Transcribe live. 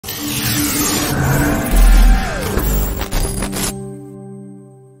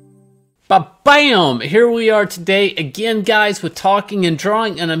But bam! Here we are today again, guys, with talking and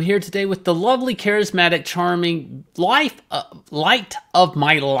drawing, and I'm here today with the lovely, charismatic, charming light of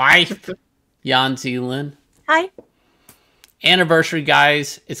my life, Yanzi Lynn. Hi. Anniversary,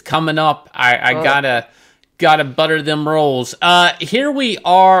 guys, it's coming up. I gotta butter them rolls. Here we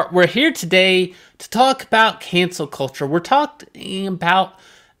are. We're here today to talk about cancel culture. We're talking about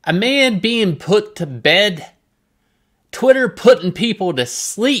a man being put to bed, Twitter putting people to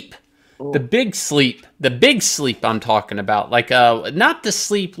sleep. The big sleep I'm talking about, like not the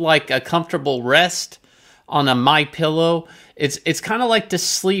sleep like a comfortable rest on a My Pillow. It's kind of like the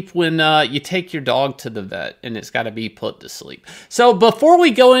sleep when you take your dog to the vet and it's got to be put to sleep. So before we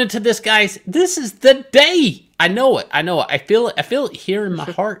go into this, guys, this is the day. I know it. I feel it here in my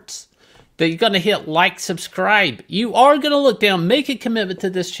heart that you're gonna hit like, subscribe. You are gonna look down, make a commitment to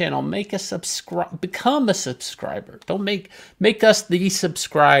this channel, make a subscribe, become a subscriber. Don't make us the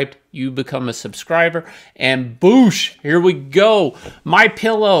subscribed. You become a subscriber, and boosh, here we go. My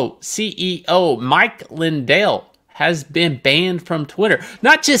Pillow CEO Mike Lindell has been banned from Twitter.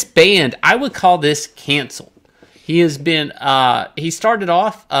 Not just banned, I would call this canceled. He has been. He started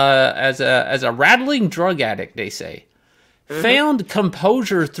off as a rattling drug addict, they say. Found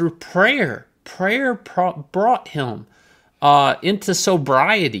composure through prayer. Prayer brought him into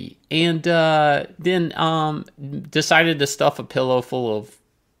sobriety, and then decided to stuff a pillow full of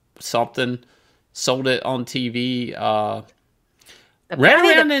something, sold it on TV, ran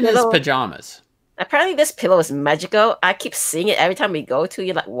around in his pajamas. Apparently this pillow is magical. I keep seeing it every time we go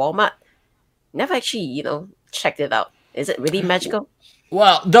to like Walmart. Never actually, checked it out. Is it really magical?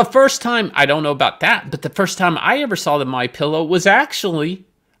 Well, the first time, I don't know about that, but the first time I ever saw the My Pillow was actually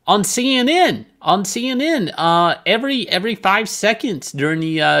on CNN. On CNN, every 5 seconds during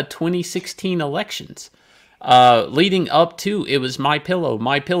the 2016 elections, leading up to, it was My Pillow,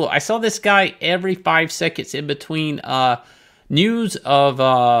 My Pillow. I saw this guy every 5 seconds in between news of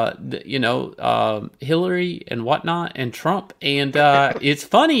Hillary and whatnot and Trump, and it's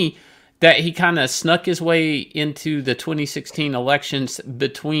funny that he kind of snuck his way into the 2016 elections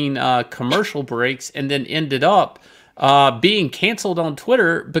between commercial breaks and then ended up being canceled on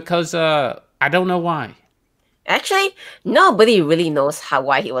Twitter because I don't know why. Actually, nobody really knows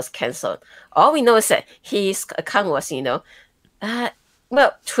why he was canceled. All we know is that his account was, Twitter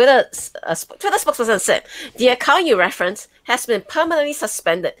spokesperson said, the account you reference has been permanently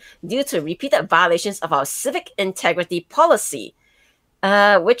suspended due to repeated violations of our civic integrity policy,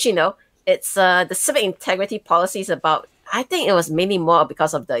 which, it's the civic integrity policy is about, I think it was mainly more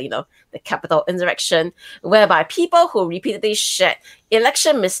because of the Capitol insurrection, whereby people who repeatedly shared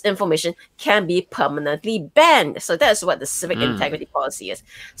election misinformation can be permanently banned. So that's what the civic integrity policy is.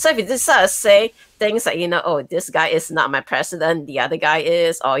 So if you decide to say things like, oh, this guy is not my president, the other guy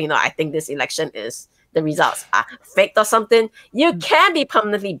is, or, I think this election is, the results are faked or something, you can be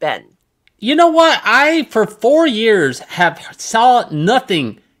permanently banned. You know what? I, for 4 years, have saw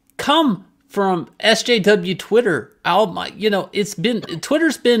nothing come from SJW Twitter.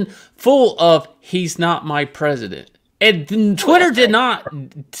 Twitter's been full of he's not my president. And Twitter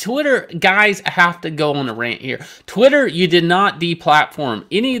guys have to go on a rant here. Twitter, you did not deplatform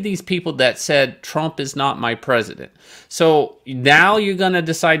any of these people that said Trump is not my president. So now you're going to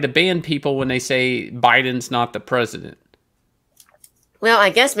decide to ban people when they say Biden's not the president. Well,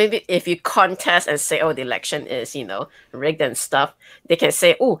 I guess maybe if you contest and say, oh, the election is, rigged and stuff, they can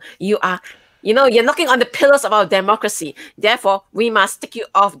say, oh, you're knocking on the pillars of our democracy. Therefore, we must take you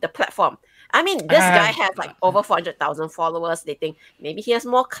off the platform. I mean, this guy has like over 400,000 followers. They think maybe he has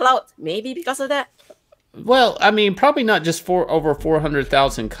more clout, maybe because of that. Well, I mean, probably not just over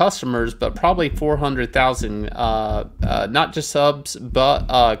 400,000 customers, but probably 400,000, not just subs,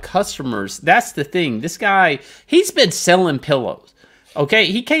 but customers. That's the thing. This guy, he's been selling pillows. Okay,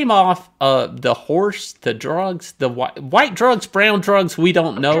 he came off the horse, the drugs, the white drugs, brown drugs, we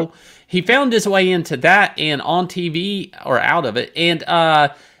don't know. He found his way into that and on TV or out of it. And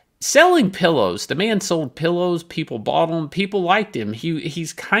selling pillows. The man sold pillows. People bought them. People liked him.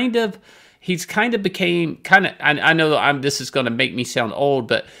 He's kind of became I know this is going to make me sound old,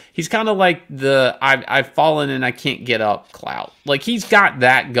 but he's kind of like the I've fallen and I can't get up clout. Like, he's got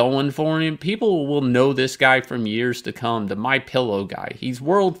that going for him. People will know this guy from years to come, the My Pillow guy. He's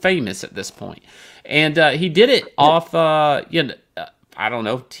world famous at this point. And he did it off I don't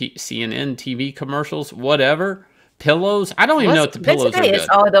know, CNN TV commercials, whatever. Pillows. I don't even know if the pillows are good. It's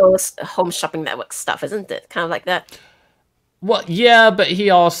all those home shopping network stuff, isn't it? Kind of like that. Well, yeah, but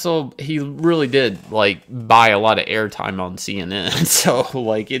he really did, like, buy a lot of airtime on CNN, so,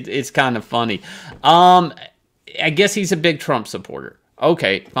 like, it's kind of funny. I guess he's a big Trump supporter.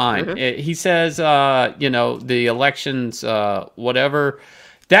 Okay, fine. Mm-hmm. He says, the elections, whatever.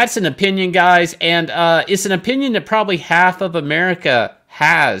 That's an opinion, guys, and it's an opinion that probably half of America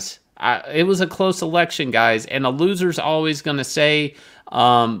has. It was a close election, guys, and a loser's always going to say,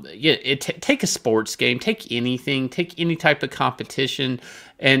 take a sports game, take anything, take any type of competition,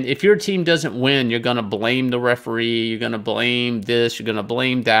 and if your team doesn't win, you're going to blame the referee, you're going to blame this, you're going to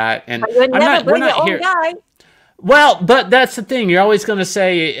blame that, and But you never we're blame not your here. own guy. Well, but that's the thing. You're always going to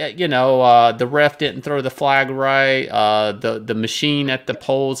say, the ref didn't throw the flag right. The machine at the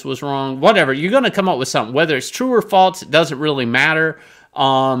polls was wrong. Whatever. You're going to come up with something. Whether it's true or false, it doesn't really matter.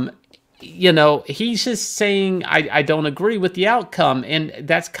 He's just saying, I don't agree with the outcome. And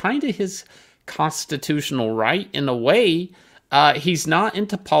that's kind of his constitutional right in a way. He's not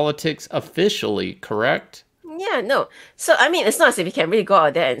into politics officially, correct? Yeah, no. So, I mean, it's not as if you can really go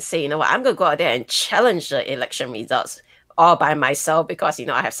out there and say, you know what, I'm going to go out there and challenge the election results all by myself because,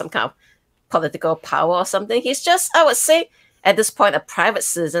 I have some kind of political power or something. He's just, I would say, at this point, a private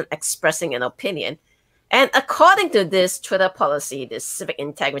citizen expressing an opinion. And according to this Twitter policy, this civic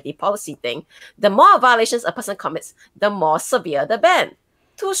integrity policy thing, the more violations a person commits, the more severe the ban.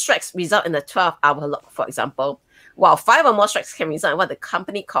 2 strikes result in a 12-hour lock, for example, while 5 or more strikes can result in what the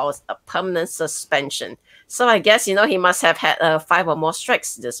company calls a permanent suspension. So I guess, he must have had 5 or more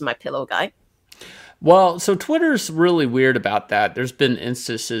strikes, this My Pillow guy. Well, so Twitter's really weird about that. There's been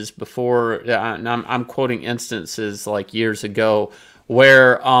instances before, and I'm quoting instances like years ago,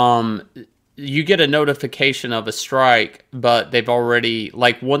 where you get a notification of a strike, but they've already,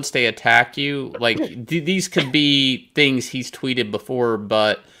 like, once they attack you, like, these could be things he's tweeted before,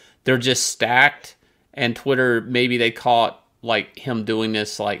 but they're just stacked, and Twitter, maybe they caught, like, him doing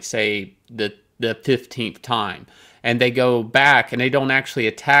this, like, say, the 15th time, and they go back and they don't actually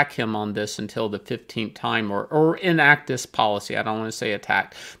attack him on this until the 15th time, or enact this policy. I don't want to say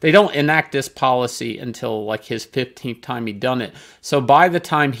attack. They don't enact this policy until like his 15th time he done it. So by the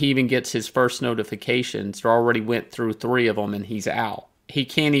time he even gets his first notifications, they already went through 3 of them and he's out. He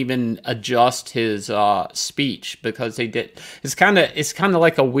can't even adjust his speech because they did. It's kind of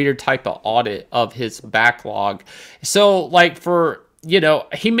like a weird type of audit of his backlog. So like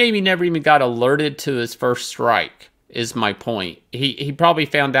he maybe never even got alerted to his first strike, is my point. He probably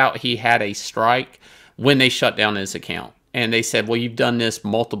found out he had a strike when they shut down his account. And they said, well, you've done this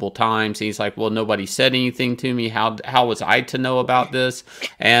multiple times. And he's like, well, nobody said anything to me. How was I to know about this?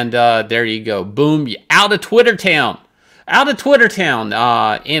 And there you go. Boom, you out of Twitter town. Out of Twitter town.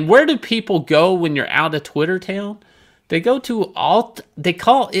 And where do people go when you're out of Twitter town? They go to they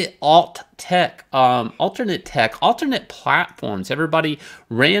call it alt-tech, alternate platforms. Everybody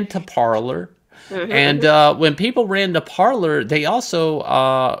ran to Parler. Mm-hmm. And when people ran to Parler, they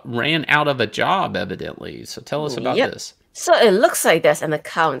also ran out of a job, evidently. So tell us about this. So it looks like there's an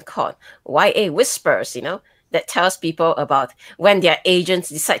account called YA Whispers, that tells people about when their agents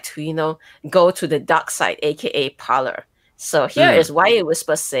decide to, go to the dark side, aka Parler. So here is YA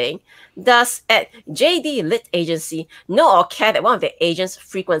Whispers saying, thus at JD Lit Agency, know or care that one of their agents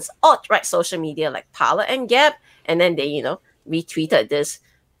frequents alt-right social media like Parler and Gab, and then they, retweeted this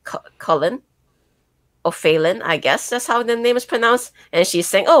Colin O'Phelan, I guess that's how the name is pronounced, and she's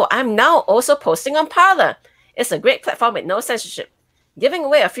saying, oh, I'm now also posting on Parler. It's a great platform with no censorship. Giving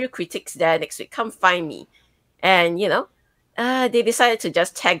away a few critiques there next week. Come find me. And, they decided to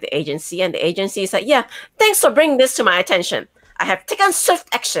just tag the agency, and the agency is like, yeah, thanks for bringing this to my attention. I have taken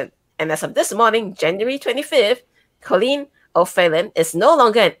swift action. And as of this morning, January 25th, Colleen O'Phelan is no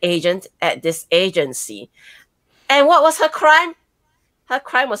longer an agent at this agency. And what was her crime? Her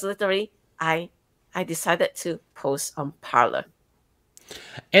crime was literally, I decided to post on Parler.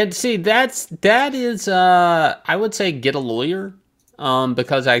 And see, that is, I would say get a lawyer,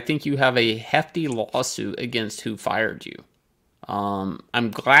 because I think you have a hefty lawsuit against who fired you.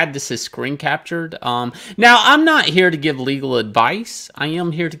 I'm glad this is screen captured. Now, I'm not here to give legal advice. I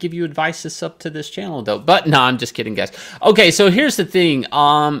am here to give you advice that's up to this channel, though. But no, I'm just kidding, guys. Okay, so here's the thing.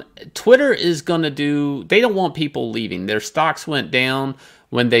 Twitter is going to they don't want people leaving. Their stocks went down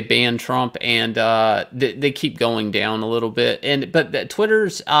when they banned Trump, and they keep going down a little bit. But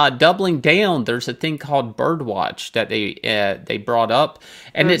Twitter's doubling down. There's a thing called Birdwatch that they brought up,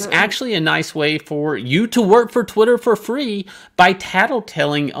 and it's actually a nice way for you to work for Twitter for free by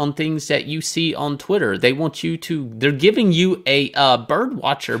tattletelling on things that you see on Twitter. They want you to. They're giving you a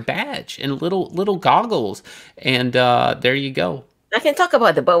Birdwatcher badge and little goggles, and there you go. I can talk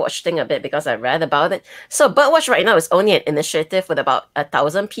about the Birdwatch thing a bit because I read about it. So Birdwatch right now is only an initiative with about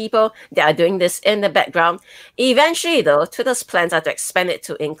 1,000 people that are doing this in the background. Eventually, though, Twitter's plans are to expand it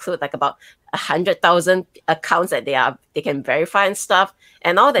to include like about 100,000 accounts that they can verify and stuff,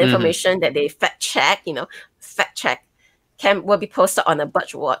 and all the information that they fact check, will be posted on the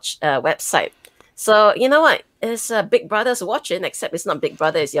Birdwatch website. So you know what? It's Big Brother's watching, except it's not Big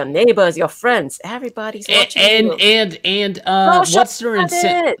Brother. It's your neighbors, your friends. Everybody's watching. What's their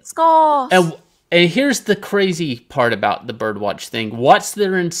incentive? Scores. And here's the crazy part about the Birdwatch thing. What's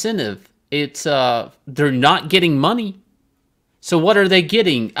their incentive? It's they're not getting money. So what are they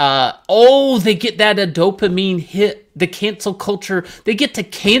getting? They get that a dopamine hit, the cancel culture. They get to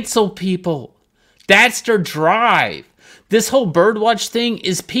cancel people. That's their drive. This whole Birdwatch thing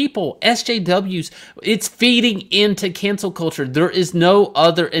is people, SJWs. It's feeding into cancel culture. There is no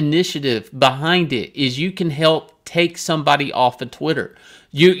other initiative behind it. Is you can help take somebody off of Twitter.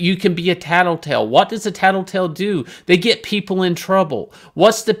 You can be a tattletale. What does a tattletale do? They get people in trouble.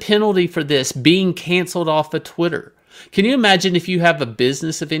 What's the penalty for this? Being canceled off of Twitter. Can you imagine if you have a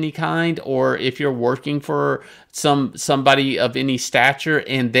business of any kind, or if you're working for somebody of any stature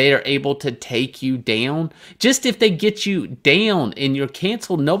and they are able to take you down? Just if they get you down and you're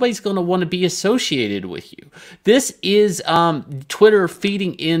canceled, nobody's going to want to be associated with you. This is Twitter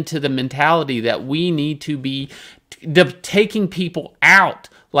feeding into the mentality that we need to be taking people out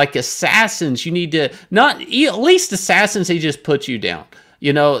like assassins. You need to not, at least assassins, they just put you down.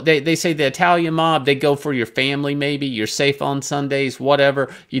 You know, they say the Italian mob, they go for your family maybe. You're safe on Sundays,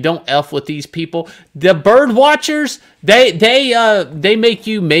 whatever. You don't F with these people. The bird watchers, they make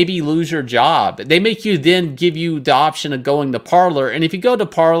you maybe lose your job. They make you then give you the option of going to Parler. And if you go to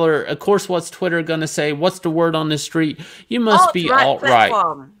Parler, of course, what's Twitter going to say? What's the word on the street? You must be alt-right.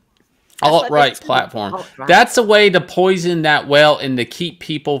 Alt-right platform. Alt-right. That's a way to poison that well and to keep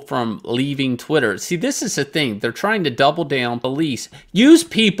people from leaving Twitter. See, this is the thing. They're trying to double down, police. Use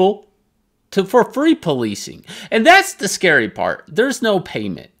people for free policing. And that's the scary part. There's no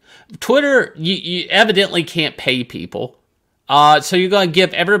payment. Twitter, you evidently can't pay people. So you're going to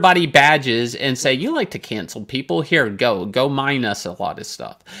give everybody badges and say, you like to cancel people? Here, go mine us a lot of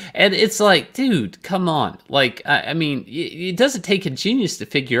stuff. And it's like, dude, come on. Like, I mean, it doesn't take a genius to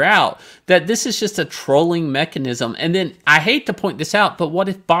figure out that this is just a trolling mechanism. And then I hate to point this out, but what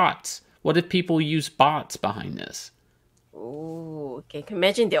if bots? What if people use bots behind this? Oh, okay. Can you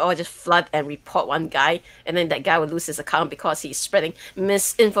imagine they all just flood and report one guy, and then that guy will lose his account because he's spreading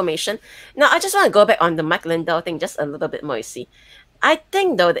misinformation. Now, I just want to go back on the Mike Lindell thing just a little bit more, you see. I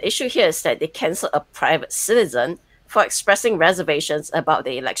think, though, the issue here is that they canceled a private citizen for expressing reservations about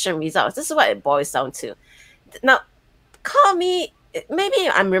the election results. This is what it boils down to. Now, call me, maybe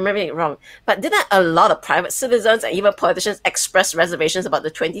I'm remembering it wrong, but didn't a lot of private citizens and even politicians express reservations about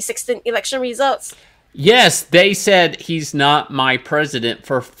the 2016 election results? Yes, they said he's not my president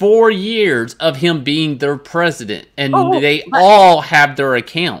for 4 years of him being their president. And they all have their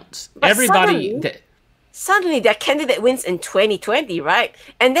accounts. Everybody... Suddenly, their candidate wins in 2020, right?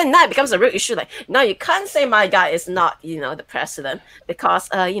 And then now it becomes a real issue. Like, no, you can't say my guy is not, the president because,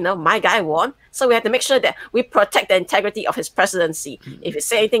 my guy won. So we have to make sure that we protect the integrity of his presidency. If you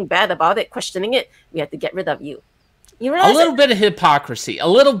say anything bad about it, questioning it, we have to get rid of you. You realize a little bit of hypocrisy. A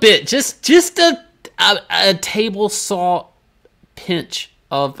little bit. Just a table salt pinch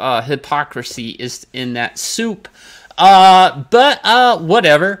of hypocrisy is in that soup. But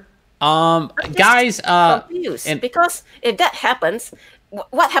whatever. Guys, confused because if that happens,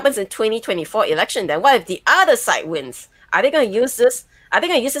 what happens in 2024 election then? What if the other side wins? Are they going to use this? Are they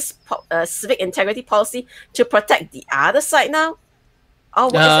going to use this civic integrity policy to protect the other side now? Or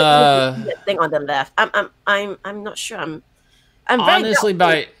what is the thing on the left? I'm not sure. I'm honestly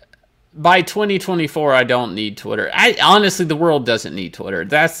by 2024, I don't need Twitter. Honestly, the world doesn't need Twitter.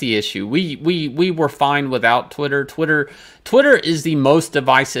 That's the issue. We were fine without Twitter. Twitter is the most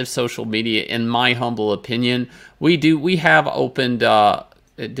divisive social media, in my humble opinion. We have opened.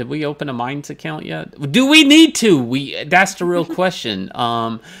 Did we open a Minds account yet? Do we need to? That's the real question.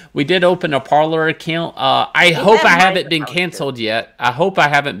 We did open a Parler account. I hope I haven't been canceled yet.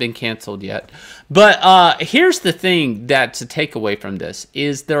 But here's the thing that's a takeaway from this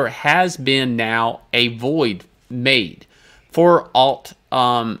is there has been now a void made for alt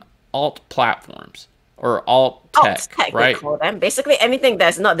platforms or alt tech, right? Call them. Basically anything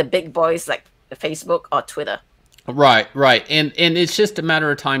that's not the big boys like Facebook or Twitter. Right. And it's just a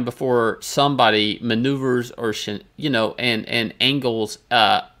matter of time before somebody maneuvers or, and angles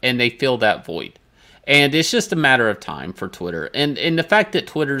and they fill that void. And it's just a matter of time for Twitter. And the fact that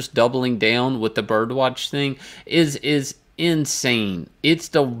Twitter's doubling down with the Birdwatch thing is insane. It's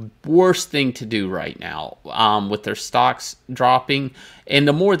the worst thing to do right now, with their stocks dropping. And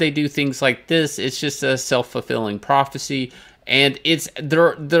the more they do things like this, it's just a self-fulfilling prophecy. And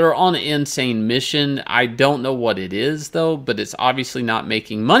they're on an insane mission. I don't know what it is though, but it's obviously not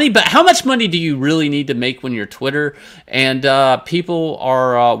making money. But how much money do you really need to make when you're Twitter and people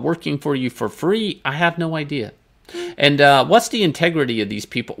are working for you for free? I have no idea. And what's the integrity of these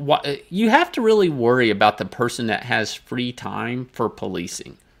people? You have to really worry about the person that has free time for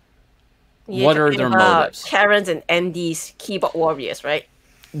policing. What are their motives? Karens and MDs, keyboard warriors, right?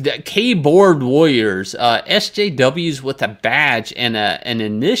 The keyboard warriors, SJWs with a badge and an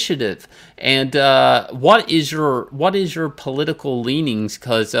initiative. And what is your political leanings?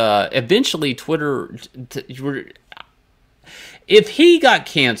 Because eventually Twitter, if he got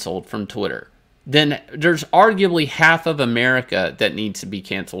canceled from Twitter, then there's arguably half of America that needs to be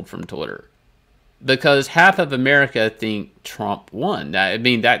canceled from Twitter. Because half of America think Trump won. I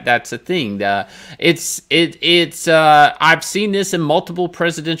mean, that's a thing. I've seen this in multiple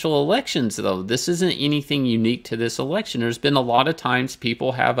presidential elections, though. This isn't anything unique to this election. There's been a lot of times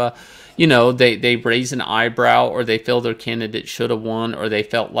people have they raise an eyebrow, or they feel their candidate should have won, or they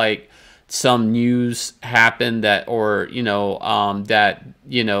felt like some news happened that their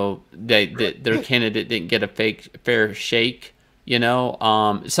candidate didn't get a fair shake.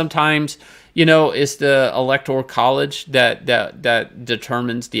 Sometimes, it's the electoral college that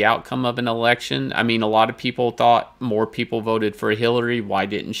determines the outcome of an election. I mean, a lot of people thought more people voted for Hillary. Why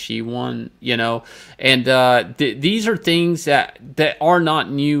didn't she win? And these are things that are not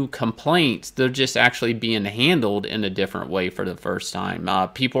new complaints. They're just actually being handled in a different way for the first time.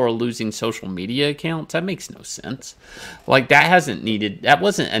 People are losing social media accounts. That makes no sense. Like, that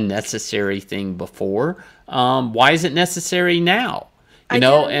wasn't a necessary thing before. Why is it necessary now?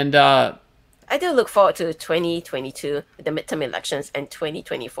 I do look forward to 2022, the midterm elections, and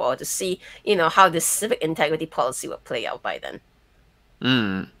 2024 to see, how this civic integrity policy will play out by then.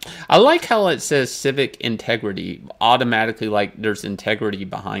 I like how it says civic integrity automatically, like there's integrity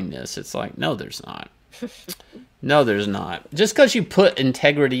behind this. It's like, no, there's not. No, there's not. Just because you put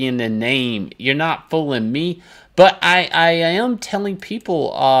integrity in the name, you're not fooling me. But I am telling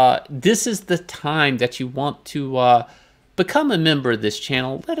people, this is the time that you want to become a member of this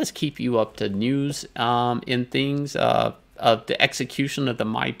channel. Let us keep you up to news in things of the execution of the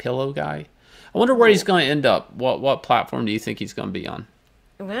My Pillow guy. I wonder where he's going to end up. What platform do you think he's going to be on?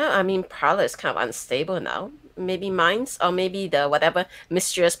 Well, I mean, Parler is kind of unstable now. Maybe Minds, or maybe the whatever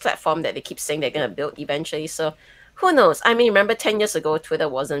mysterious platform that they keep saying they're going to build eventually. So who knows? I mean, remember 10 years ago, Twitter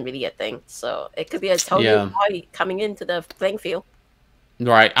wasn't really a thing. So it could be a total boy coming into the playing field.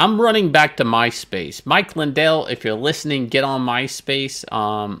 Right, I'm running back to MySpace. Mike Lindell, if you're listening, get on MySpace.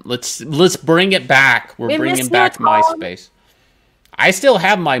 Let's bring it back. We're bringing back MySpace. I still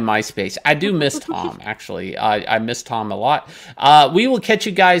have my MySpace. I do miss Tom, actually. I miss Tom a lot. We will catch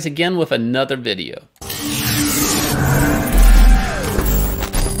you guys again with another video.